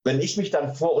wenn ich mich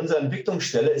dann vor unsere Entwicklung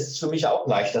stelle, ist es für mich auch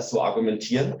leicht, das zu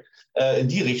argumentieren, in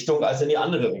die Richtung als in die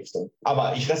andere Richtung.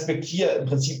 Aber ich respektiere im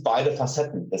Prinzip beide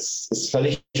Facetten. Das ist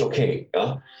völlig okay,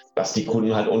 ja, dass die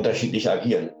Kunden halt unterschiedlich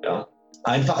agieren. Ja.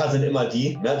 Einfacher sind immer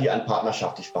die, ne, die einen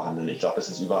partnerschaftlich behandeln. Ich glaube, das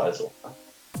ist überall so.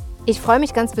 Ich freue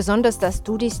mich ganz besonders, dass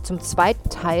du dich zum zweiten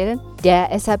Teil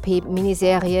der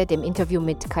SAP-Miniserie, dem Interview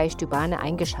mit Kai Stübane,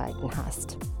 eingeschaltet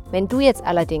hast. Wenn du jetzt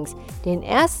allerdings den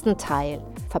ersten Teil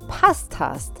verpasst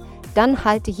hast, dann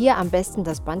halte hier am besten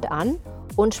das Band an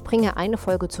und springe eine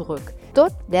Folge zurück.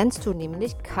 Dort lernst du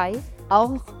nämlich Kai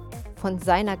auch von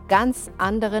seiner ganz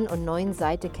anderen und neuen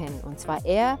Seite kennen. Und zwar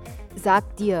er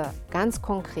sagt dir ganz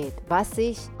konkret, was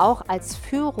sich auch als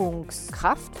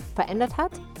Führungskraft verändert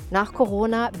hat nach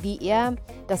Corona, wie er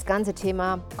das ganze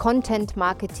Thema Content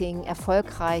Marketing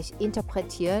erfolgreich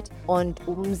interpretiert und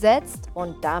umsetzt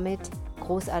und damit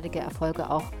großartige Erfolge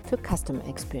auch für Customer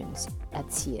Experience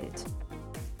erzielt.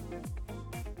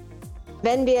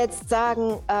 Wenn wir jetzt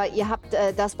sagen, ihr habt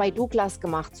das bei Douglas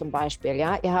gemacht zum Beispiel,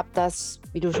 ja, ihr habt das,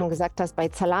 wie du schon gesagt hast, bei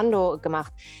Zalando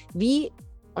gemacht. Wie,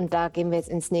 und da gehen wir jetzt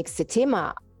ins nächste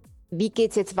Thema, wie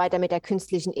geht es jetzt weiter mit der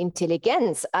künstlichen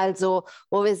Intelligenz? Also,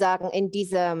 wo wir sagen, in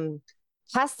diesem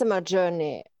Customer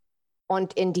Journey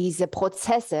und in diese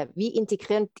Prozesse, wie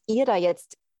integriert ihr da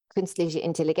jetzt künstliche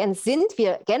Intelligenz? Sind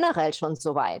wir generell schon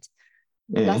so weit,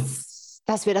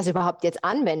 dass wir das überhaupt jetzt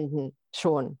anwenden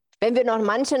schon? Wenn wir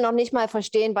manche noch nicht mal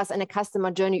verstehen, was eine Customer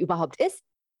Journey überhaupt ist?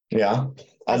 Ja,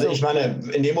 also ich meine,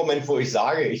 in dem Moment, wo ich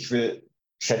sage, ich will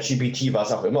ChatGPT,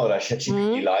 was auch immer, oder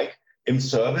ChatGPT-like im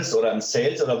Service oder im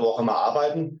Sales oder wo auch immer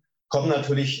arbeiten, kommen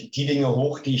natürlich die Dinge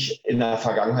hoch, die ich in der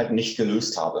Vergangenheit nicht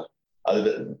gelöst habe.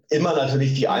 Also immer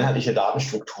natürlich die einheitliche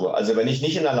Datenstruktur. Also wenn ich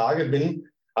nicht in der Lage bin,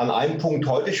 an einem Punkt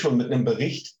heute schon mit einem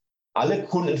Bericht alle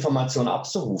Kundeninformationen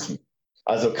abzurufen,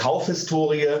 also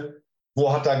Kaufhistorie,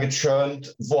 wo hat er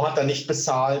gechurnt, wo hat er nicht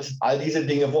bezahlt, all diese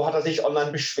Dinge, wo hat er sich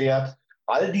online beschwert,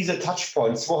 all diese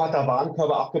Touchpoints, wo hat er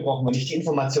Warenkörbe abgebrochen. Wenn ich die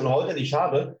Information heute nicht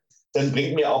habe, dann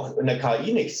bringt mir auch eine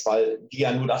KI nichts, weil die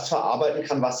ja nur das verarbeiten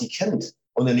kann, was sie kennt.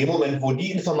 Und in dem Moment, wo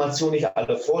die Informationen nicht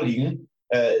alle vorliegen,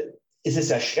 ist es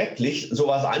ja schrecklich,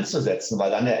 sowas einzusetzen,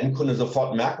 weil dann der Endkunde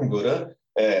sofort merken würde,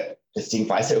 das Ding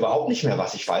weiß ja überhaupt nicht mehr,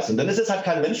 was ich weiß. Und dann ist es halt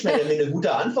kein Mensch mehr, der mir eine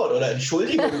gute Antwort oder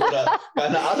Entschuldigung oder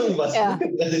keine Ahnung, was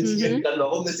präsentieren kann,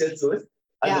 warum es jetzt so ist.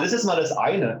 Also das ist mal das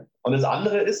eine. Und das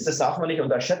andere ist, das darf man nicht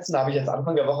unterschätzen, da habe ich jetzt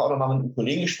Anfang der Woche auch noch mal mit einem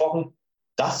Kollegen gesprochen,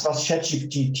 das, was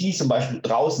ChatGPT zum Beispiel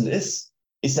draußen ist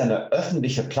ja eine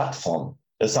öffentliche Plattform.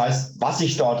 Das heißt, was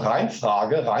ich dort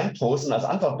reinfrage, reinposte und als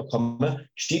Antwort bekomme,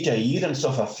 steht ja jedem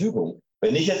zur Verfügung.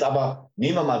 Wenn ich jetzt aber,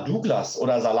 nehmen wir mal Douglas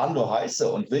oder Zalando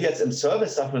heiße und will jetzt im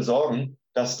Service dafür sorgen,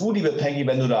 dass du, liebe Peggy,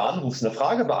 wenn du da anrufst, eine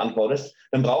Frage beantwortest,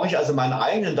 dann brauche ich also meinen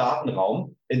eigenen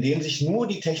Datenraum, in dem sich nur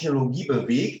die Technologie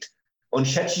bewegt und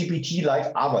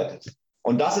ChatGPT-like arbeitet.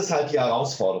 Und das ist halt die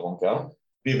Herausforderung. Ja?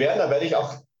 Da werde ich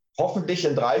auch hoffentlich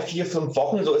in 3, 4, 5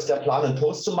 Wochen, so ist der Plan, einen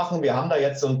Post zu machen. Wir haben da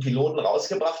jetzt so einen Piloten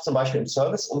rausgebracht, zum Beispiel im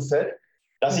Service-Umfeld,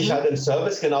 dass ich halt im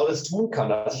Service genau das tun kann,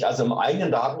 dass ich also im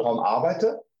eigenen Datenraum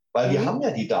arbeite, weil wir haben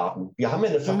ja die Daten, wir haben ja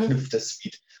eine verknüpfte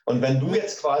Suite. Und wenn du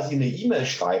jetzt quasi eine E-Mail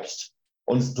schreibst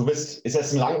und du bist, ist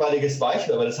jetzt ein langweiliges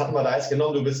Beispiel, aber das hatten wir da jetzt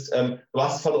genommen, du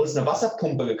hast von uns eine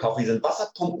Wasserpumpe gekauft, wir sind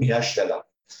Wasserpumpenhersteller.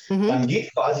 Dann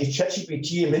geht quasi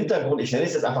ChatGPT im Hintergrund, ich nenne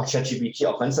es jetzt einfach ChatGPT,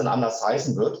 auch wenn es dann anders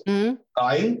heißen wird,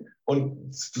 rein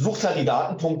und sucht halt die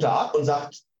Datenpunkte ab und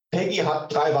sagt, Peggy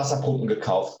hat 3 Wasserpumpen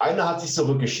gekauft. Eine hat sich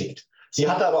zurückgeschickt. Sie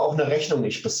hatte aber auch eine Rechnung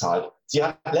nicht bezahlt. Sie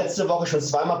hat letzte Woche schon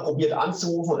 2-mal probiert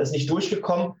anzurufen und ist nicht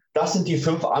durchgekommen. Das sind die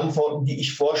 5 Antworten, die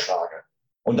ich vorschlage.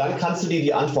 Und dann kannst du dir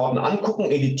die Antworten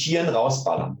angucken, editieren,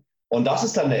 rausballern. Und das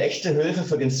ist dann eine echte Hilfe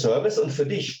für den Service und für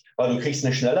dich, weil du kriegst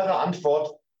eine schnellere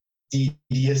Antwort, die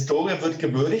Historie wird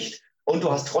gewürdigt und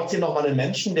du hast trotzdem noch mal einen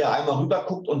Menschen, der einmal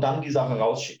rüberguckt und dann die Sache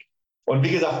rausschickt. Und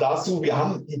wie gesagt, dazu,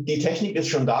 die Technik ist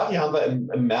schon da, die haben wir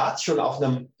im März schon auf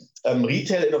einem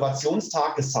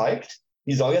Retail-Innovationstag gezeigt.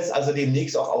 Die soll jetzt also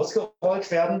demnächst auch ausgerollt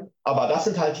werden. Aber das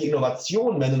sind halt die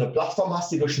Innovationen, wenn du eine Plattform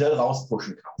hast, die du schnell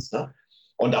rauspushen kannst. Ne?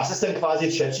 Und das ist dann quasi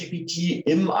ChatGPT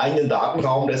im eigenen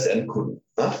Datenraum des Endkunden.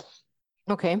 Ne?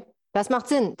 Okay, das macht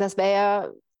Sinn. Das wäre ja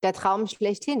der Traum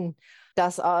schlechthin,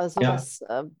 dass sowas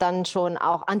dann schon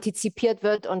auch antizipiert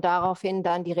wird und daraufhin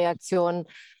dann die Reaktion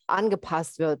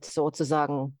angepasst wird,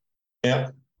 sozusagen. Ja.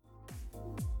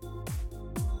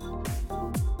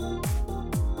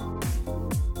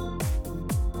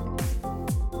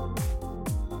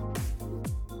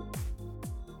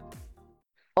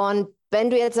 Und wenn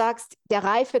du jetzt sagst, der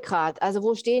Reifegrad, also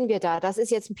wo stehen wir da? Das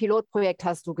ist jetzt ein Pilotprojekt,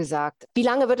 hast du gesagt. Wie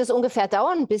lange wird es ungefähr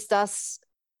dauern, bis das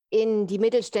in die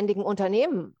mittelständigen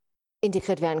Unternehmen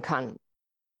integriert werden kann?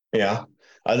 Ja,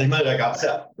 Also ich meine, da gab es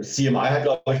ja, CMI hat,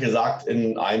 glaube ich, gesagt,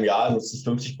 in einem Jahr nutzen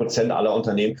 50% aller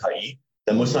Unternehmen KI.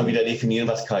 Da muss man wieder definieren,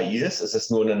 was KI ist. Ist es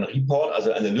nur ein Report,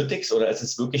 also Analytics, oder ist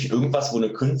es wirklich irgendwas, wo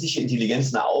eine künstliche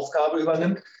Intelligenz eine Aufgabe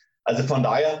übernimmt? Also von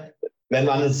daher, wenn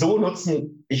man es so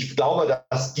nutzen, ich glaube,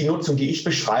 dass die Nutzung, die ich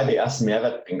beschreibe, erst einen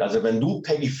Mehrwert bringt. Also wenn du,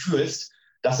 Peggy, fühlst,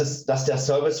 dass der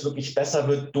Service wirklich besser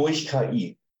wird durch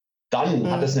KI, dann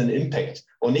hat es einen Impact.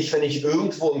 Und nicht, wenn ich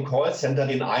irgendwo im Callcenter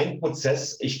den einen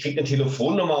Prozess, ich kriege eine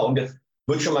Telefonnummer und jetzt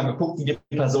wird schon mal geguckt, wie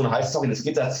die Person heißt. Sorry, das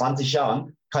geht seit 20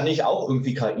 Jahren. Kann ich auch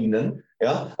irgendwie KI nennen?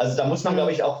 Ja, also da muss man,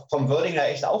 glaube ich, auch vom Wording her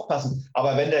echt aufpassen.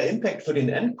 Aber wenn der Impact für den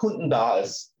Endkunden da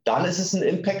ist, dann ist es ein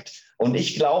Impact. Und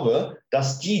ich glaube,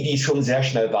 dass die schon sehr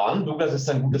schnell waren, Douglas ist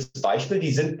ein gutes Beispiel,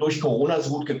 die sind durch Corona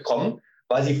so gut gekommen,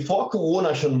 weil sie vor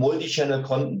Corona schon Multichannel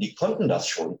konnten. Die konnten das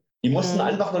schon. Die mussten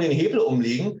einfach nur den Hebel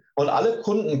umlegen und alle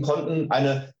Kunden konnten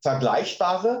eine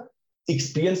vergleichbare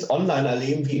Experience online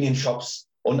erleben wie in den Shops.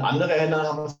 Und andere Händler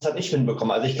haben es halt nicht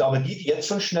hinbekommen. Also ich glaube, die jetzt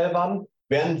schon schnell waren,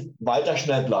 werden weiter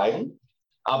schnell bleiben.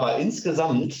 Aber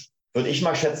insgesamt würde ich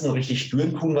mal schätzen, richtig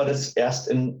spüren tun wir das erst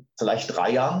in vielleicht 3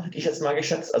 Jahren, hätte ich jetzt mal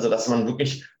geschätzt. Also dass man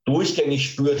wirklich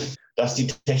durchgängig spürt, dass die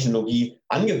Technologie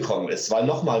angekommen ist. Weil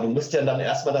nochmal, du musst ja dann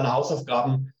erstmal deine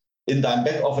Hausaufgaben in deinem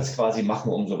Backoffice quasi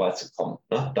machen, um so weit zu kommen.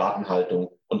 Ne?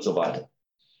 Datenhaltung und so weiter.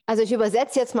 Also ich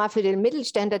übersetze jetzt mal für den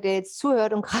Mittelständler, der jetzt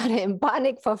zuhört und gerade in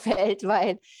Panik verfällt,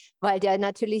 weil der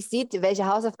natürlich sieht, welche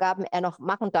Hausaufgaben er noch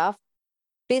machen darf,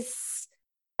 bis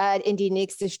in die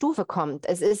nächste Stufe kommt.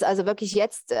 Es ist also wirklich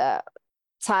jetzt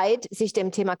Zeit, sich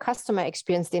dem Thema Customer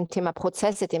Experience, dem Thema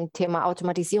Prozesse, dem Thema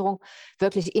Automatisierung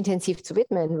wirklich intensiv zu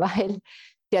widmen, weil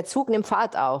der Zug nimmt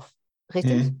Fahrt auf.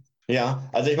 Richtig? Ja,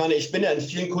 also ich meine, ich bin ja in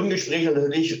vielen Kundengesprächen und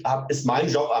natürlich ist mein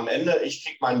Job am Ende, ich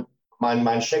kriege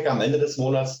mein Check am Ende des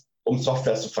Monats, um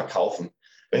Software zu verkaufen.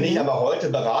 Wenn ich aber heute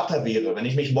Berater wäre, wenn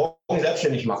ich mich morgen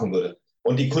selbstständig machen würde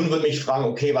und die Kunden würden mich fragen,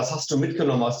 okay, was hast du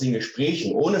mitgenommen aus den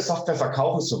Gesprächen, ohne Software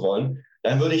verkaufen zu wollen,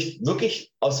 dann würde ich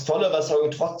wirklich aus voller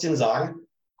Überzeugung trotzdem sagen,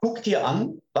 guck dir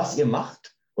an, was ihr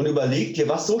macht und überleg dir,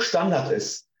 was so Standard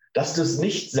ist, dass du es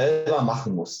nicht selber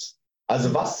machen musst. Also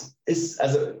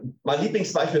mein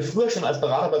Lieblingsbeispiel früher schon als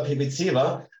Berater bei PwC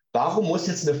war, warum muss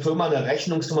jetzt eine Firma eine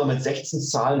Rechnungsnummer mit 16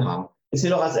 Zahlen haben? Ist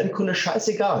mir doch als Endkunde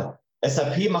scheißegal.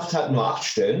 SAP macht halt nur 8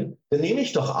 Stellen, dann nehme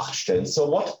ich doch 8 Stellen,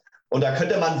 so what? Und da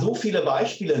könnte man so viele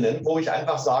Beispiele nennen, wo ich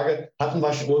einfach sage, hatten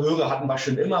wir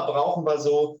schon immer, brauchen wir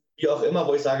so, wie auch immer,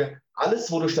 wo ich sage,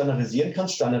 alles, wo du standardisieren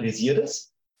kannst, standardisier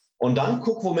das und dann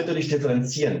guck, womit du dich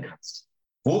differenzieren kannst.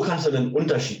 Wo kannst du den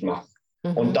Unterschied machen?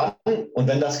 Und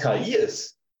wenn das KI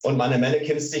ist und meine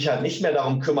Mannequins sich halt nicht mehr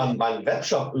darum kümmern, meinen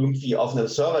Webshop irgendwie auf einem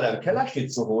Server, der im Keller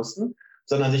steht, zu hosten,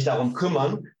 sondern sich darum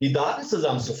kümmern, die Daten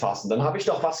zusammenzufassen, dann habe ich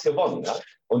doch was gewonnen. Ja?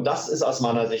 Und das ist aus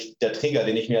meiner Sicht der Trigger,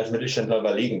 den ich mir als Mittelständler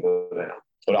überlegen würde, ja?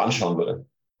 Oder anschauen würde.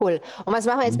 Cool. Und was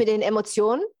machen wir jetzt mit den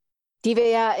Emotionen, die wir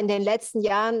ja in den letzten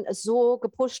Jahren so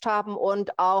gepusht haben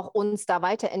und auch uns da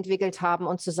weiterentwickelt haben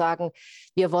und zu sagen,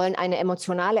 wir wollen eine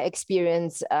emotionale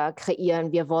Experience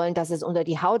kreieren, wir wollen, dass es unter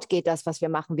die Haut geht, das, was wir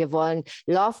machen, wir wollen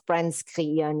Love-Brands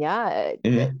kreieren, ja,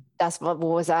 das,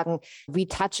 wo wir sagen, we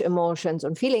touch emotions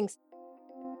und feelings.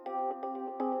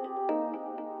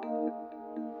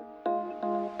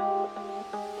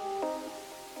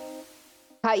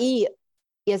 KI,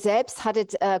 ihr selbst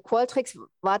hattet Qualtrics,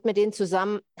 wart mit denen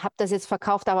zusammen, habt das jetzt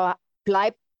verkauft, aber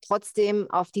bleibt trotzdem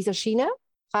auf dieser Schiene?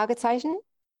 Fragezeichen?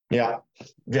 Ja,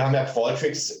 wir haben ja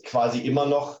Qualtrics quasi immer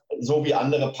noch, so wie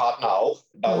andere Partner auch,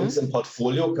 bei uns im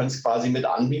Portfolio, können es quasi mit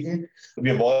anbieten.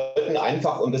 Wir wollten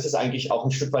einfach, und das ist eigentlich auch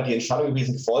ein Stück weit die Entscheidung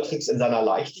gewesen, Qualtrics in seiner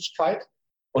Leichtigkeit.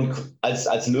 Und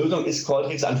als Lösung ist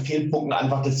Qualtrics an vielen Punkten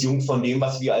einfach das Jung von dem,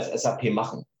 was wir als SAP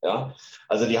machen. Ja?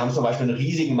 Also die haben zum Beispiel einen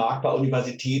riesigen Markt bei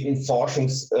Universitäten,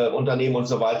 Forschungsunternehmen und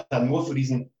so weiter, nur für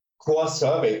diesen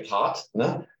Core-Survey-Part,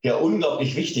 ne, der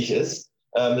unglaublich wichtig ist.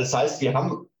 Das heißt, wir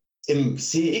haben im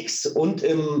CX und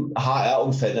im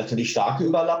HR-Umfeld natürlich starke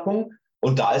Überlappung.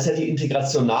 Und da ist ja die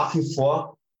Integration nach wie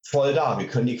vor voll da. Wir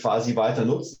können die quasi weiter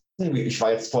nutzen. Ich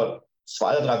war jetzt vor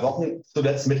 2 oder 3 Wochen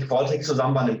zuletzt mit Qualtrics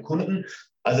zusammen bei einem Kunden.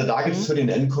 Also da gibt es für den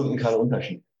Endkunden keinen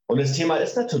Unterschied. Und das Thema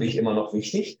ist natürlich immer noch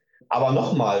wichtig. Aber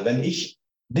nochmal, wenn ich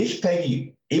dich,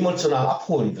 Peggy, emotional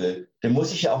abholen will, dann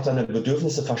muss ich ja auch deine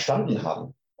Bedürfnisse verstanden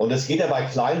haben. Und es geht ja bei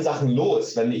kleinen Sachen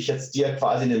los. Wenn ich jetzt dir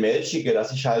quasi eine Mail schicke,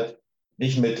 dass ich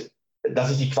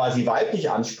dich quasi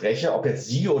weiblich anspreche, ob jetzt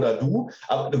sie oder du,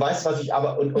 aber du weißt, was ich ich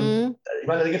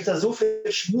meine, da gibt es ja so viel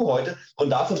Schmuh heute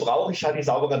und dafür brauche ich halt die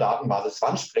saubere Datenbasis.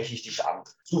 Wann spreche ich dich an?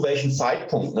 Zu welchem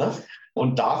Zeitpunkt? Ne?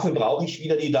 Und dafür brauche ich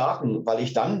wieder die Daten, weil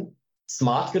ich dann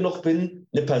smart genug bin,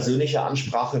 eine persönliche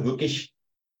Ansprache wirklich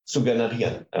zu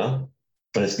generieren. Ja?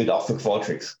 Und das gilt auch für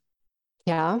Qualtrics.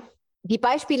 Ja, Die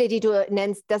Beispiele, die du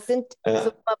nennst, das sind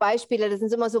so Beispiele, das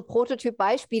sind immer so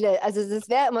Prototyp-Beispiele. Also es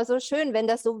wäre immer so schön, wenn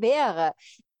das so wäre.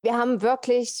 Wir haben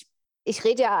wirklich, ich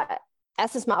rede ja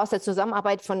erstes Mal aus der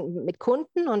Zusammenarbeit mit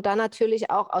Kunden und dann natürlich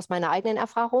auch aus meiner eigenen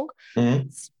Erfahrung.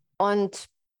 Und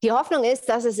die Hoffnung ist,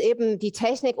 dass es eben die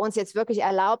Technik uns jetzt wirklich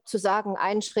erlaubt, zu sagen,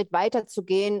 einen Schritt weiter zu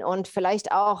gehen und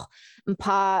vielleicht auch ein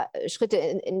paar Schritte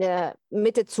in der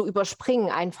Mitte zu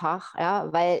überspringen einfach,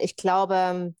 ja, weil ich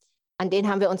glaube, an denen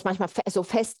haben wir uns manchmal so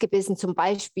festgebissen, zum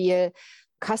Beispiel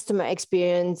Customer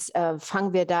Experience,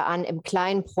 fangen wir da an im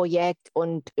kleinen Projekt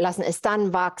und lassen es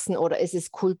dann wachsen oder ist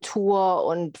es Kultur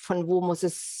und von wo muss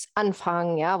es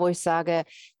anfangen, ja, wo ich sage,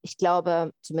 ich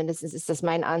glaube, zumindest ist das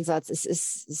mein Ansatz,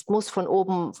 es muss von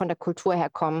oben, von der Kultur her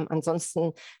kommen,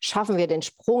 ansonsten schaffen wir den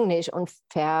Sprung nicht und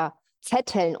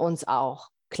verzetteln uns auch,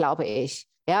 glaube ich.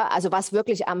 Ja, also was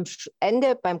wirklich am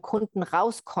Ende beim Kunden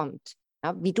rauskommt,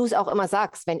 ja, wie du es auch immer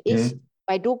sagst, wenn ich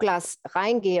bei Douglas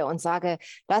reingehe und sage,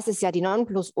 das ist ja die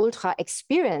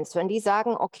Nonplusultra-Experience, wenn die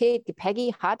sagen, okay, die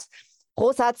Peggy hat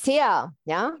Rosacea,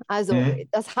 ja, also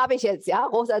das habe ich jetzt, ja,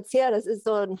 Rosacea, das ist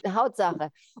so eine Hautsache.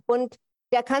 Und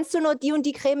da kannst du nur die und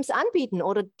die Cremes anbieten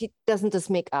oder das und das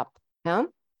Make-up, ja.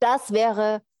 Das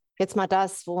wäre jetzt mal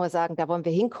das, wo wir sagen, da wollen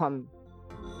wir hinkommen.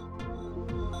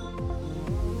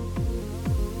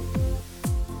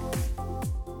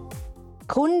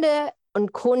 Kunde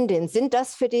und Kundin, sind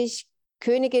das für dich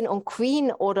Königin und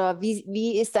Queen oder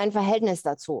wie ist dein Verhältnis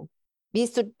dazu? Wie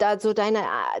ist du da so dein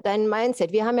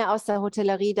Mindset? Wir haben ja aus der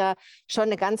Hotellerie da schon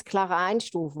eine ganz klare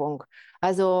Einstufung.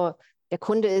 Also der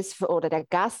Kunde oder der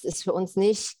Gast ist für uns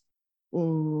nicht,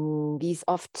 wie es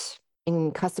oft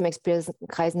in Customer Experience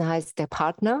Kreisen heißt, der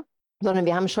Partner, sondern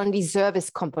wir haben schon die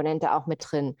Service-Komponente auch mit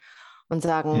drin und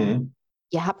sagen,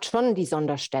 ihr habt schon die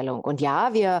Sonderstellung. Und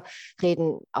ja, wir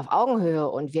reden auf Augenhöhe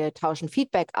und wir tauschen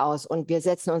Feedback aus und wir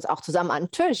setzen uns auch zusammen an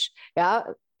den Tisch,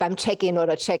 ja, beim Check-in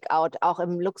oder Check-out, auch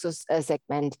im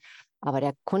Luxussegment. Aber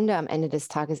der Kunde am Ende des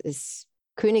Tages ist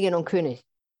Königin und König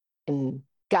im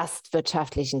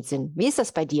gastwirtschaftlichen Sinn. Wie ist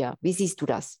das bei dir? Wie siehst du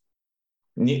das?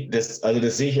 Nee, das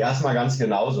sehe ich erstmal ganz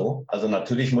genauso. Also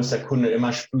natürlich muss der Kunde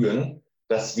immer spüren,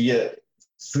 dass wir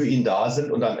für ihn da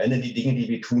sind und am Ende die Dinge, die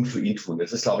wir tun, für ihn tun.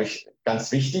 Das ist, glaube ich,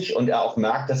 ganz wichtig und er auch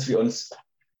merkt, dass wir uns,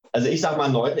 also ich sage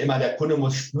mal Leuten immer, der Kunde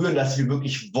muss spüren, dass wir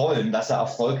wirklich wollen, dass er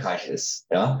erfolgreich ist.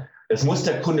 Ja, das muss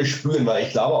der Kunde spüren, weil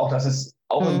ich glaube auch, dass es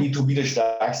auch im B2B das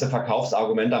stärkste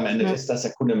Verkaufsargument am Ende ist, dass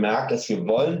der Kunde merkt, dass wir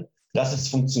wollen, dass es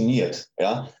funktioniert.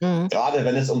 Ja, gerade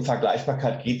wenn es um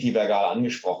Vergleichbarkeit geht, die wir gerade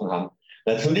angesprochen haben.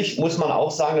 Natürlich muss man auch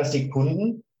sagen, dass die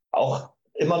Kunden auch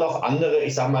immer noch andere,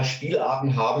 ich sage mal,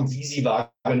 Spielarten haben, wie sie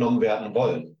wahrgenommen werden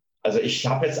wollen. Also ich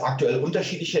habe jetzt aktuell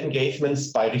unterschiedliche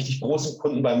Engagements bei richtig großen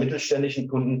Kunden, bei mittelständischen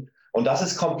Kunden. Und das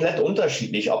ist komplett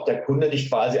unterschiedlich, ob der Kunde dich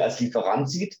quasi als Lieferant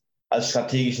sieht, als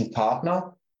strategischen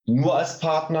Partner, nur als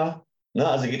Partner. Ne?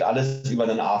 Also geht alles über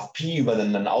einen AFP, über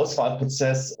einen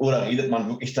Auswahlprozess oder redet man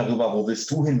wirklich darüber, wo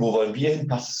willst du hin, wo wollen wir hin,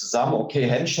 passt es zusammen, okay,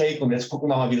 Handshake und jetzt gucken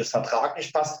wir mal, wie das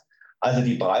vertraglich passt. Also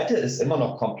die Breite ist immer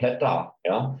noch komplett da.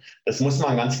 Ja, das muss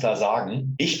man ganz klar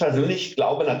sagen. Ich persönlich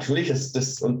glaube natürlich,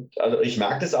 also ich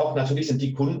merke das auch, natürlich sind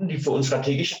die Kunden, die für uns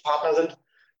strategische Partner sind,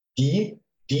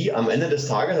 die am Ende des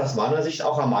Tages aus meiner Sicht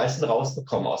auch am meisten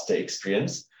rausbekommen aus der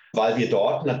Experience, weil wir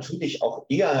dort natürlich auch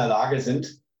eher in der Lage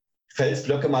sind,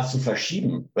 Felsblöcke mal zu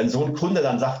verschieben. Wenn so ein Kunde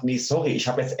dann sagt, nee, sorry, ich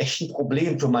habe jetzt echt ein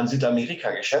Problem für mein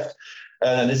Südamerika-Geschäft,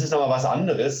 dann ist es nochmal was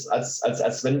anderes,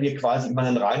 als wenn wir quasi über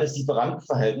ein reines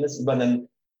Lieferantenverhältnis, über einen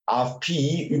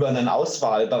AFP, über einen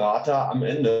Auswahlberater am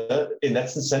Ende den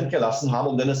letzten Cent gelassen haben,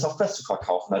 um dann eine Software zu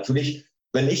verkaufen. Natürlich,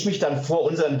 wenn ich mich dann vor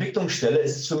unsere Entwicklung stelle,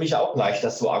 ist es für mich auch leicht,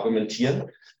 das zu argumentieren,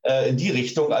 in die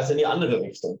Richtung als in die andere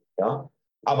Richtung. Ja?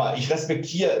 Aber ich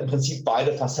respektiere im Prinzip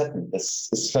beide Facetten. Das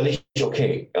ist völlig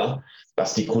okay, ja?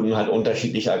 Dass die Kunden halt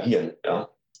unterschiedlich agieren. Ja?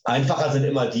 Einfacher sind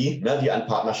immer die, ne, die einen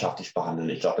partnerschaftlich behandeln.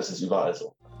 Ich glaube, das ist überall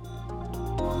so.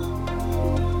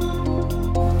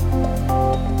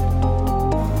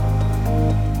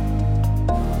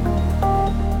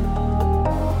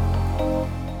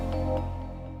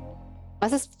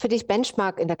 Was ist für dich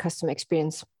Benchmark in der Customer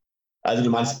Experience? Also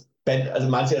meinst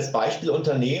du jetzt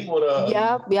Beispielunternehmen oder?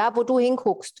 Ja, wo du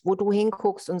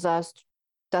hinguckst und sagst,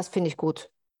 das finde ich gut.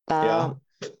 Ja.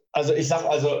 Also ich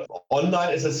sage,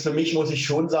 online ist es für mich, muss ich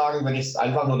schon sagen, wenn es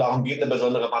einfach nur darum geht, eine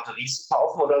besondere Batterie zu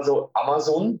kaufen oder so,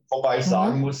 Amazon. Wobei ich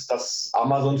sagen muss, dass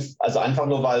Amazon, also einfach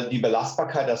nur, weil die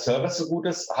Belastbarkeit der Service so gut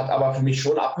ist, hat aber für mich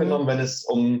schon abgenommen, wenn es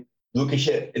um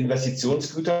wirkliche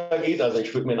Investitionsgüter geht. Also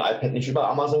ich würde mir ein iPad nicht über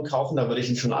Amazon kaufen, da würde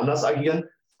ich schon anders agieren.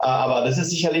 Aber das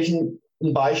ist sicherlich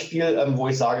ein Beispiel, wo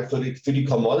ich sage, für die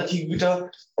Commodity-Güter.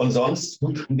 Und sonst,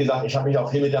 gut, wie gesagt, ich habe mich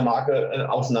auch viel mit der Marke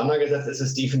auseinandergesetzt. Es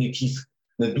ist definitiv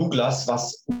eine Douglas,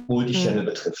 was Multichannel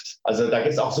betrifft. Also da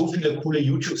gibt es auch so viele coole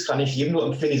YouTubes, kann ich jedem nur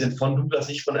empfehlen. Die sind von Douglas,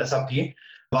 nicht von SAP.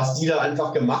 Was die da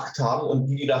einfach gemacht haben und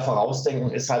wie die da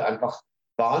vorausdenken, ist halt einfach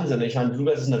Wahnsinn. Ich meine,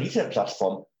 Douglas ist eine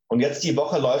Retail-Plattform. Und jetzt die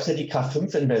Woche läuft ja die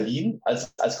K5 in Berlin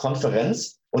als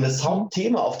Konferenz. Und das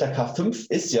Hauptthema auf der K5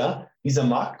 ist ja diese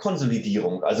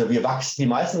Marktkonsolidierung. Also wir wachsen, die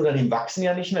meisten Unternehmen wachsen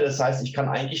ja nicht mehr. Das heißt, ich kann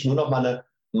eigentlich nur noch meine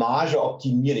Marge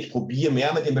optimieren. Ich probiere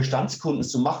mehr mit den Bestandskunden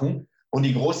zu machen. Und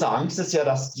die große Angst ist ja,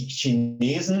 dass die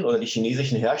Chinesen oder die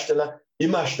chinesischen Hersteller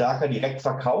immer stärker direkt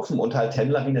verkaufen und halt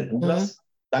Händler wie eine Douglas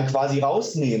dann quasi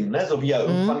rausnehmen, ne? So wie ja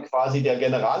irgendwann quasi der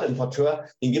Generalimporteur,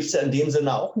 den gibt es ja in dem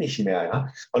Sinne auch nicht mehr. Ja?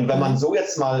 Und wenn man so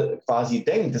jetzt mal quasi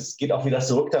denkt, das geht auch wieder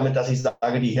zurück damit, dass ich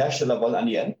sage, die Hersteller wollen an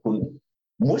die Endkunden,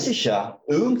 muss ich ja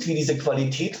irgendwie diese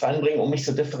Qualität reinbringen, um mich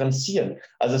zu differenzieren.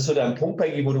 Also zu deinem Punkt,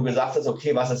 Peggy, wo du gesagt hast,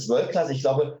 okay, was ist World-Class? Ich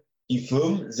glaube, die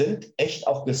Firmen sind echt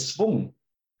auch gezwungen,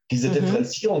 diese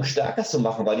Differenzierung stärker zu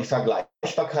machen, weil die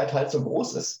Vergleichbarkeit halt so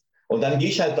groß ist. Und dann gehe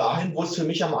ich halt dahin, wo es für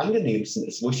mich am angenehmsten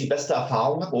ist, wo ich die beste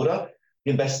Erfahrung habe oder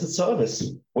den besten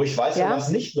Service, wo ich weiß, wenn was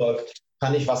nicht läuft,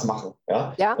 kann ich was machen.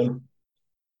 Ja? Und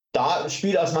da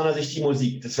spielt aus meiner Sicht die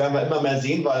Musik. Das werden wir immer mehr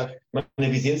sehen, weil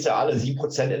wir sehen es ja alle,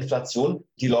 7% Inflation.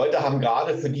 Die Leute haben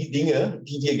gerade für die Dinge,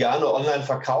 die wir gerne online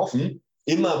verkaufen,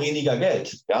 immer weniger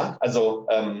Geld. Ja? Also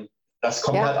das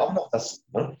kommt halt auch noch dazu.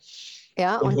 Ne?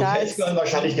 Ja, und Hotels gehören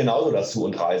wahrscheinlich genauso dazu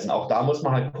und Reisen. Auch da muss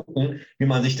man halt gucken, wie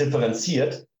man sich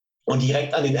differenziert und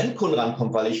direkt an den Endkunden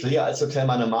rankommt, weil ich will ja als Hotel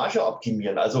meine Marge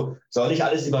optimieren. Also soll nicht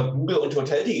alles über Google und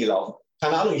Hotel.de laufen.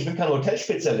 Keine Ahnung, ich bin kein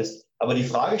Hotelspezialist, aber die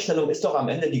Fragestellung ist doch am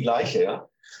Ende die gleiche. Ja?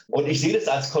 Und ich sehe das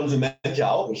als Konsument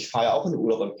ja auch. Ich fahre ja auch in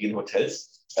Urlaub und gehe in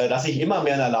Hotels, dass ich immer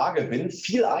mehr in der Lage bin,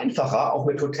 viel einfacher auch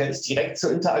mit Hotels direkt zu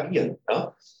interagieren.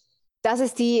 Ja? Das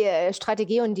ist die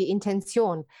Strategie und die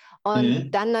Intention. Und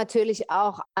dann natürlich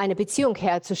auch eine Beziehung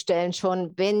herzustellen,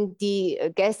 schon wenn die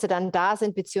Gäste dann da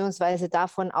sind, beziehungsweise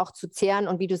davon auch zu zehren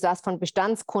und wie du sagst, von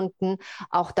Bestandskunden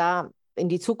auch da in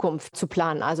die Zukunft zu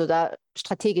planen, also da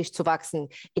strategisch zu wachsen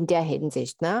in der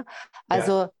Hinsicht. Ne?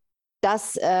 Also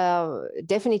das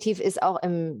definitiv ist auch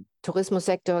im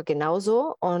Tourismussektor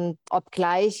genauso. Und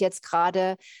obgleich jetzt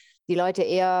gerade die Leute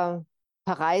eher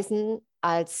verreisen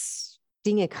als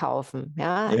Dinge kaufen,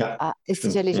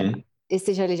 ist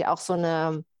sicherlich auch so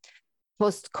eine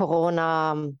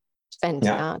Post-Corona-Trend,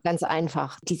 ganz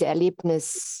einfach. Diese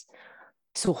Erlebnissucht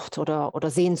oder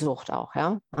Sehnsucht auch,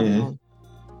 ja. Also.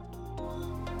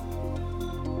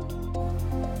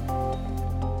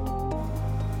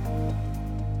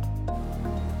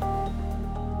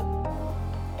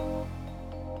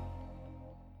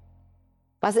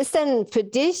 Was ist denn für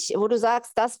dich, wo du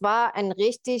sagst, das war ein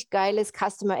richtig geiles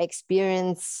Customer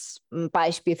Experience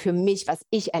Beispiel für mich, was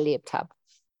ich erlebt habe?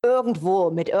 Irgendwo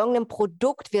mit irgendeinem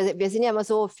Produkt. Wir sind ja immer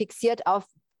so fixiert auf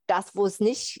das, wo es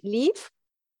nicht lief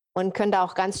und können da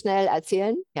auch ganz schnell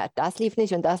erzählen, ja, das lief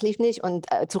nicht und das lief nicht und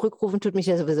zurückrufen tut mich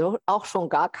ja sowieso auch schon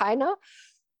gar keiner.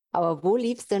 Aber wo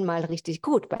lief es denn mal richtig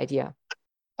gut bei dir?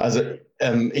 Also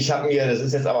ich habe mir, das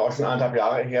ist jetzt aber auch schon 1,5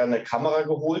 Jahre her, eine Kamera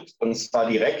geholt und zwar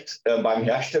direkt beim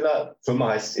Hersteller. Die Firma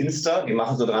heißt Insta, die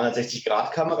machen so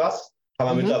 360-Grad-Kameras. Kann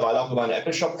man mittlerweile auch über einen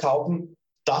Apple-Shop kaufen.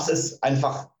 Das ist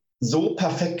einfach so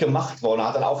perfekt gemacht worden.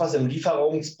 Hat dann auch was im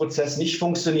Lieferungsprozess nicht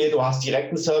funktioniert. Du hast direkt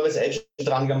einen Service-Agent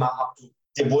dran gemacht.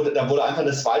 Da wurde einfach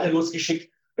eine zweite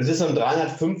losgeschickt. Das ist so ein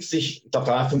 350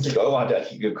 € hat der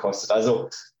Artikel gekostet. Also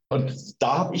und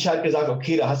da habe ich halt gesagt,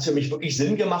 okay, da hat es für mich wirklich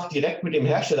Sinn gemacht, direkt mit dem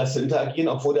Hersteller zu interagieren,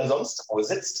 obwohl der sonst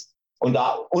sitzt. Und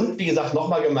wie gesagt,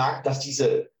 nochmal gemerkt, dass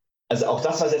also auch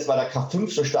das, was jetzt bei der K5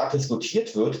 so stark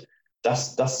diskutiert wird,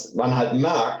 dass man halt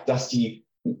merkt, dass die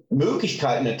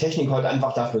Möglichkeiten der Technik heute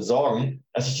einfach dafür sorgen,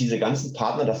 dass ich diese ganzen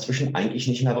Partner dazwischen eigentlich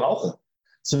nicht mehr brauche.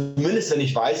 Zumindest, wenn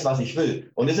ich weiß, was ich will.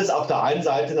 Und es ist auf der einen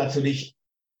Seite natürlich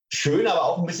schön, aber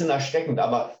auch ein bisschen erschreckend.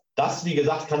 Aber das, wie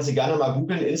gesagt, kannst du gerne mal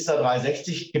googeln. Insta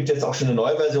 360 gibt jetzt auch schon eine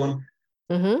neue Version.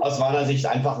 Aus meiner Sicht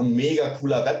einfach ein mega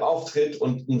cooler Webauftritt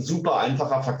und ein super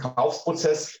einfacher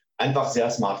Verkaufsprozess. Einfach sehr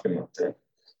smart gemacht. Ja.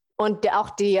 Und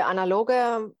auch die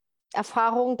analoge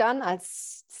Erfahrung dann,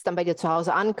 als es dann bei dir zu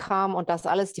Hause ankam und das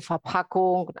alles, die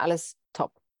Verpackung und alles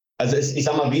top. Also ich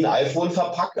sag mal, wie ein iPhone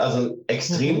verpackt, also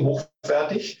extrem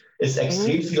hochwertig. Ist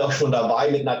extrem viel auch schon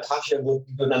dabei mit einer Tasche,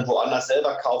 die du dann woanders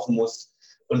selber kaufen musst.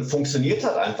 Und funktioniert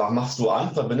halt einfach. Machst du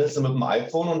an, verbindest du mit dem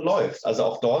iPhone und läuft. Also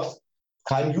auch dort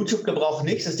kein YouTube-Gebrauch,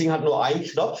 nichts. Das Ding hat nur einen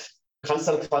Knopf. Du kannst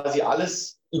dann quasi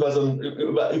alles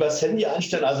übers Handy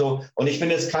einstellen. Also, und ich bin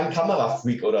jetzt kein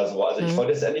Kamerafreak oder so. Also ich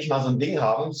wollte jetzt endlich mal so ein Ding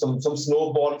haben zum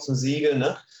Snowboarden, zum Segeln.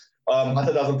 Ne?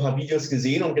 hatte da so ein paar Videos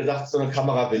gesehen und gesagt, so eine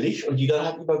Kamera will ich und die dann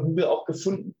halt über Google auch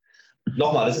gefunden.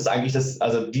 Nochmal, das ist eigentlich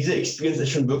also diese Experience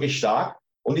ist schon wirklich stark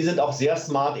und die sind auch sehr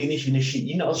smart, ähnlich wie eine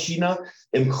Shein aus China,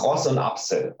 im Cross- und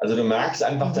Upsell. Also du merkst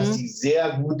einfach, dass die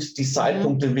sehr gut die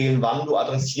Zeitpunkte wählen, wann du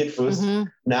adressiert wirst.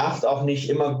 Nervt auch nicht,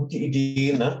 immer gute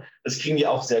Ideen. Ne? Das kriegen die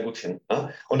auch sehr gut hin.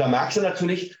 Ne? Und da merkst du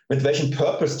natürlich, mit welchem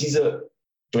Purpose diese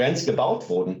Brands gebaut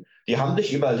wurden. Die haben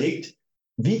sich überlegt,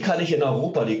 wie kann ich in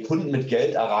Europa die Kunden mit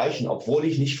Geld erreichen, obwohl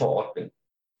ich nicht vor Ort bin.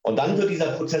 Und dann wird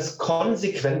dieser Prozess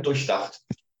konsequent durchdacht.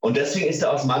 Und deswegen ist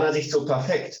er aus meiner Sicht so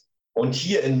perfekt. Und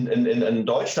hier in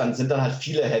Deutschland sind dann halt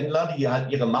viele Händler, die halt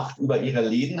ihre Macht über ihre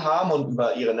Läden haben und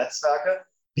über ihre Netzwerke.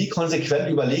 Wie konsequent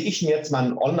überlege ich mir jetzt mal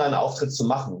einen Online-Auftritt zu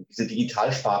machen? Diese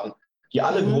Digitalsparten, die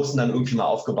alle Großen dann irgendwie mal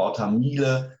aufgebaut haben.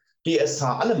 Miele, BSH,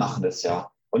 alle machen das ja.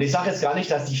 Und ich sage jetzt gar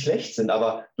nicht, dass die schlecht sind,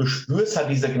 aber du spürst halt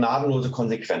diese gnadenlose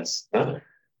Konsequenz. Ne?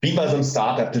 Wie bei so einem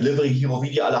Startup, Delivery Hero, wie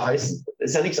die alle heißen.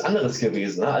 Ist ja nichts anderes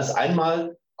gewesen, ne? Als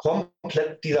einmal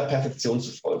komplett dieser Perfektion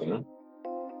zu folgen. Ne?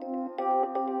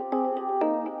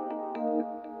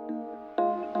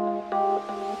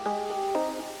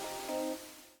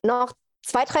 Noch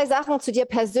 2, 3 Sachen zu dir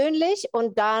persönlich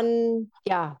und dann,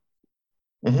 ja.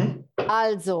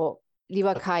 Also,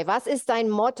 lieber Kai, was ist dein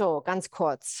Motto, ganz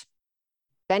kurz?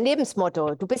 Dein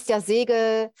Lebensmotto? Du bist ja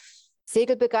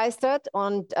segelbegeistert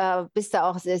und bist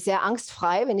da auch sehr, sehr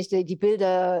angstfrei, wenn ich dir die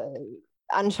Bilder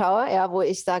anschaue, ja, wo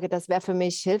ich sage, das wäre für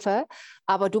mich Hilfe.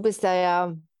 Aber du bist da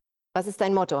ja, was ist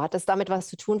dein Motto? Hat das damit was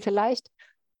zu tun vielleicht?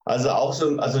 Also auch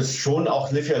so, also schon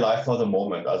auch live your life for the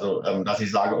moment. Also, dass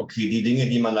ich sage, okay, die Dinge,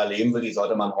 die man erleben will, die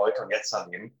sollte man heute und jetzt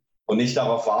erleben und nicht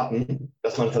darauf warten,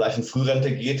 dass man vielleicht in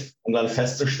Frührente geht, um dann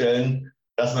festzustellen,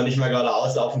 dass man nicht mehr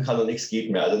geradeaus laufen kann und nichts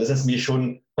geht mehr. Also das ist mir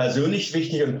schon persönlich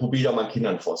wichtig und probiere auch meinen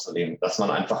Kindern vorzuleben, dass man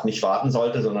einfach nicht warten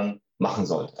sollte, sondern machen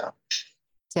sollte. Ja.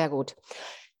 Sehr gut.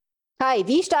 Kai,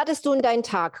 wie startest du in deinen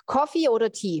Tag? Coffee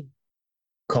oder Tee?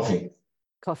 Coffee.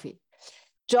 Coffee.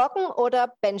 Joggen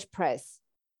oder Benchpress?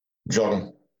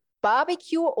 Joggen.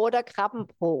 Barbecue oder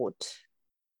Krabbenbrot?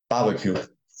 Barbecue.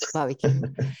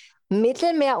 Barbecue.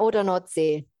 Mittelmeer oder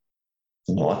Nordsee?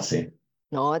 Nordsee.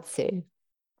 Nordsee.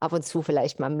 Ab und zu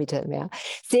vielleicht mal Mittelmeer.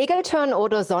 Segeltörn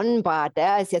oder Sonnenbad?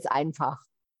 Der ist jetzt einfach.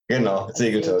 Genau,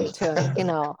 Segeltörn. Segeltörn,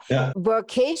 genau. Ja.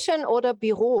 Workation oder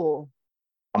Büro?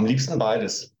 Am liebsten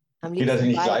beides. Geht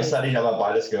natürlich nicht gleichzeitig, aber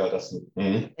beides gehört dazu.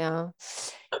 Ja.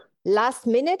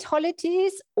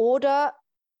 Last-Minute-Holidays oder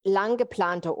lang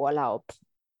geplanter Urlaub?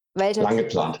 Welcher lang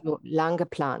geplant. Lang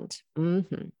geplant.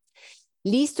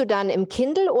 Liest du dann im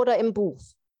Kindle oder im Buch?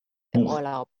 Im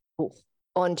Urlaub. Buch.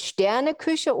 Und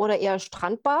Sterneküche oder eher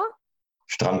Strandbar?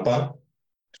 Strandbar.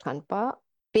 Strandbar.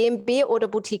 B&B oder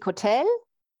Boutique Hotel?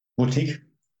 Boutique.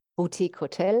 Boutique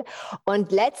Hotel.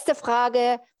 Und letzte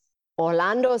Frage,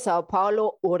 Orlando, Sao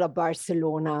Paulo oder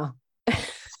Barcelona?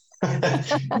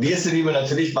 Wir sind lieber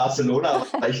natürlich Barcelona,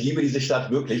 aber ich liebe diese Stadt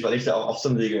wirklich, weil ich da auch auf so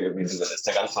einem Regel gewesen bin. Das ist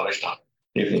eine ganz tolle Stadt.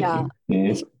 Definitiv.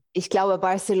 Ja, ich glaube,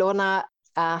 Barcelona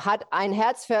hat ein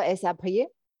Herz für SAP.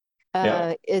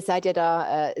 Ihr seid ja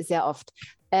da sehr oft.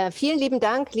 Vielen lieben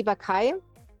Dank, lieber Kai.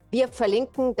 Wir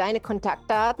verlinken deine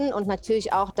Kontaktdaten und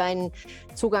natürlich auch deinen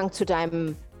Zugang zu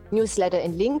deinem Newsletter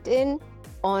in LinkedIn.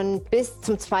 Und bis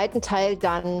zum zweiten Teil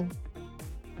dann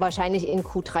wahrscheinlich in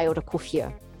Q3 oder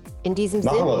Q4. In diesem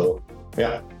Sinne. Machen wir so.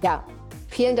 Ja,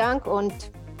 vielen Dank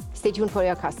und stay tuned for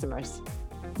your customers.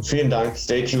 Vielen Dank,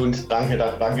 stay tuned. Danke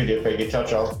dir, Peggy. Ciao,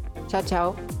 ciao. Ciao,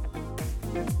 ciao.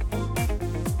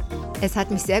 Es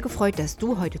hat mich sehr gefreut, dass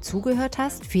du heute zugehört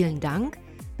hast. Vielen Dank.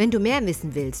 Wenn du mehr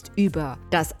wissen willst über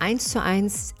das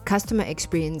 1:1 Customer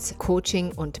Experience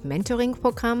Coaching und Mentoring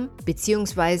Programm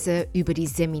beziehungsweise über die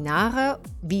Seminare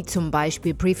wie zum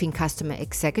Beispiel Briefing Customer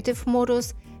Executive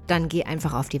Modus, dann geh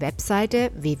einfach auf die Webseite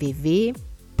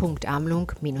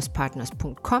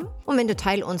www.amelung-partners.com und wenn du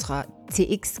Teil unserer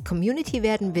CX Community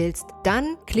werden willst,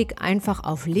 dann klick einfach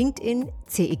auf LinkedIn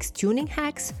CX Tuning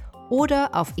Hacks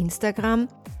oder auf Instagram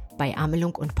bei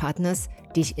Amelung und Partners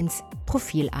dich ins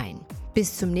Profil ein.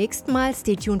 Bis zum nächsten Mal,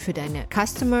 stay tuned für deine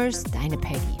Customers, deine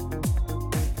Peggy.